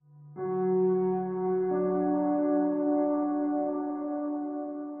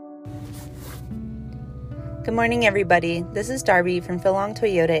Good morning, everybody. This is Darby from Philong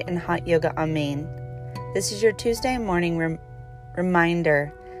Toyota and Hot Yoga on Main. This is your Tuesday morning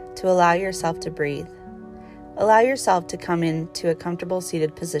reminder to allow yourself to breathe. Allow yourself to come into a comfortable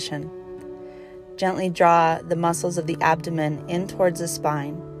seated position. Gently draw the muscles of the abdomen in towards the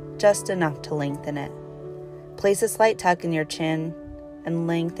spine, just enough to lengthen it. Place a slight tuck in your chin and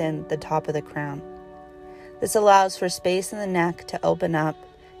lengthen the top of the crown. This allows for space in the neck to open up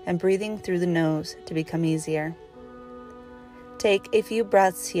and breathing through the nose to become easier. Take a few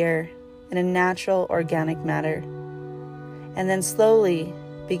breaths here in a natural, organic manner, and then slowly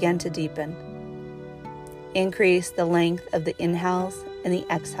begin to deepen. Increase the length of the inhales and the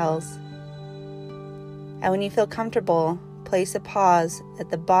exhales. And when you feel comfortable, place a pause at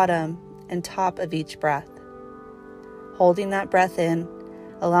the bottom and top of each breath. Holding that breath in,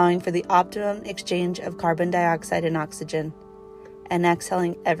 allowing for the optimum exchange of carbon dioxide and oxygen, and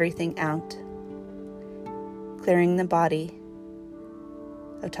exhaling everything out, clearing the body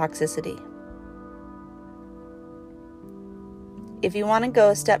of toxicity. If you want to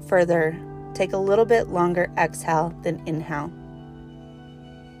go a step further, take a little bit longer exhale than inhale.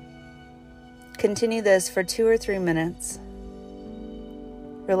 Continue this for 2 or 3 minutes,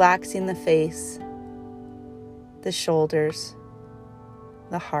 relaxing the face, the shoulders,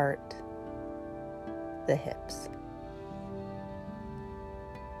 the heart, the hips.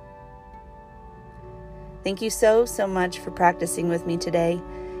 Thank you so much for practicing with me today.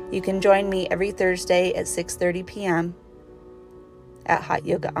 You can join me every Thursday at 6:30 p.m. at Hot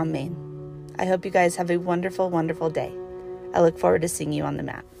Yoga on Main. I hope you guys have a wonderful, wonderful day. I look forward to seeing you on the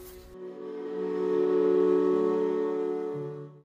mat.